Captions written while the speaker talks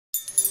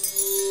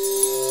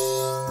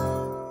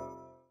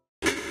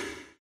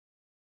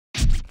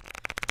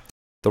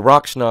The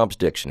Rock Snob's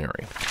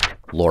Dictionary.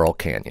 Laurel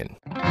Canyon.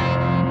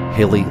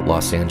 Hilly,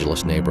 Los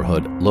Angeles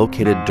neighborhood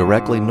located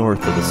directly north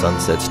of the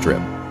Sunset Strip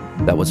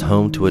that was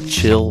home to a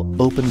chill,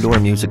 open-door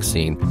music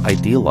scene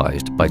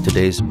idealized by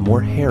today's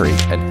more hairy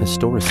and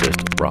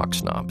historicist rock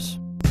snobs.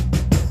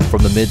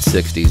 From the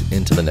mid-'60s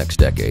into the next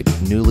decade,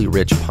 newly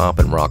rich pop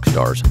and rock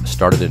stars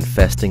started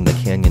infesting the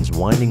canyon's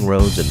winding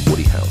roads and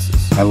woody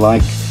houses. I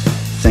like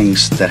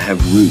things that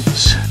have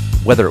roots.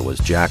 Whether it was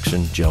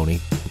Jackson,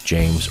 Joni,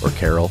 James, or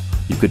Carol,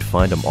 you could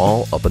find them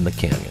all up in the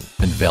canyon,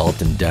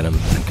 enveloped in denim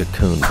and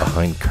cocooned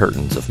behind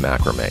curtains of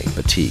macrame,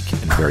 batik,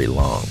 and very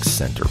long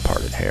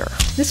center-parted hair.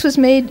 This was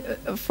made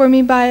for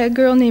me by a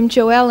girl named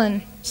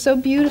Joellen. So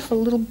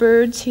beautiful, little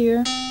birds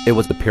here. It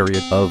was the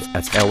period of,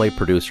 as LA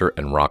producer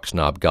and rock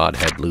snob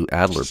godhead Lou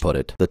Adler put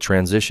it, the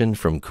transition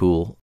from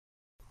cool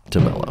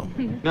to mellow.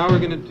 Now we're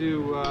going to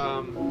do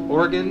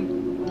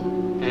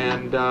organ,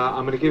 and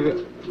I'm going to give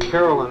it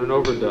Carol on an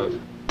overdose.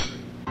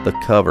 The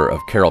cover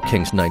of Carole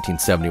King's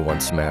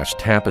 1971 smash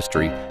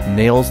Tapestry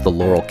nails the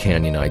Laurel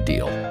Canyon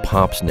ideal,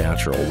 pop's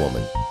natural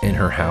woman, in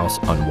her house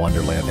on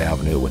Wonderland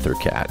Avenue with her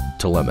cat,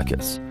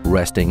 Telemachus,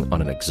 resting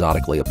on an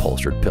exotically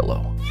upholstered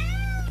pillow.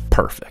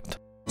 Perfect.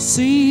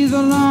 See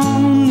the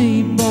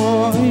lonely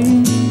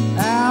boy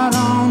out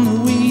on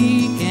the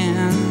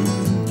weekend.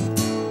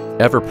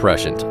 Ever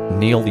prescient,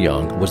 Neil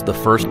Young was the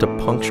first to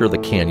puncture the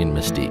canyon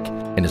mystique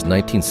in his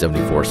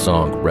 1974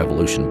 song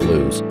Revolution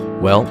Blues.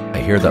 Well, I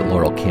hear that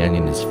Laurel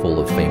Canyon is full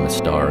of famous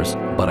stars,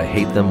 but I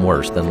hate them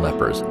worse than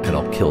lepers, and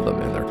I'll kill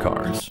them in their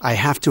cars. I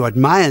have to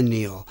admire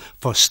Neil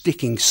for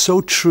sticking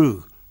so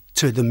true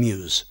to the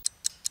muse.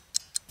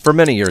 For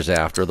many years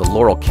after, the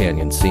Laurel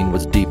Canyon scene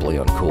was deeply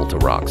uncool to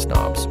rock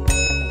snobs.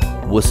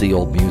 Wussy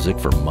old music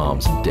for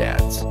moms and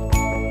dads.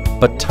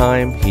 But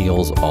time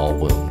heals all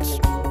wounds.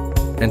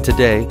 And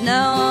today,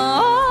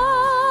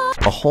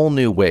 a whole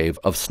new wave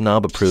of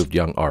snob-approved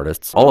young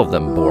artists, all of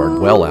them born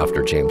well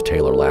after James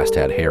Taylor last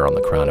had hair on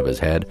the crown of his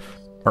head,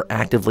 are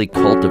actively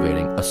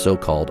cultivating a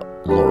so-called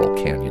Laurel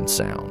Canyon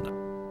sound.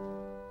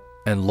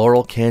 And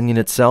Laurel Canyon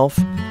itself,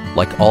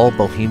 like all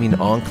bohemian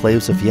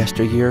enclaves of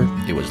yesteryear,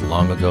 it was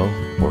long ago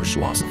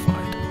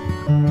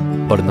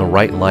bourgeoisified. But in the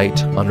right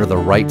light, under the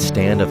right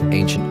stand of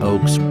ancient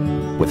oaks,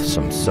 with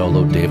some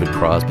solo David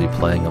Crosby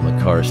playing on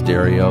the car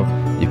stereo,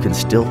 you can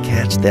still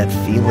catch that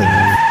feeling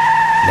of,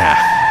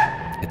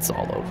 nah, it's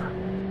all over.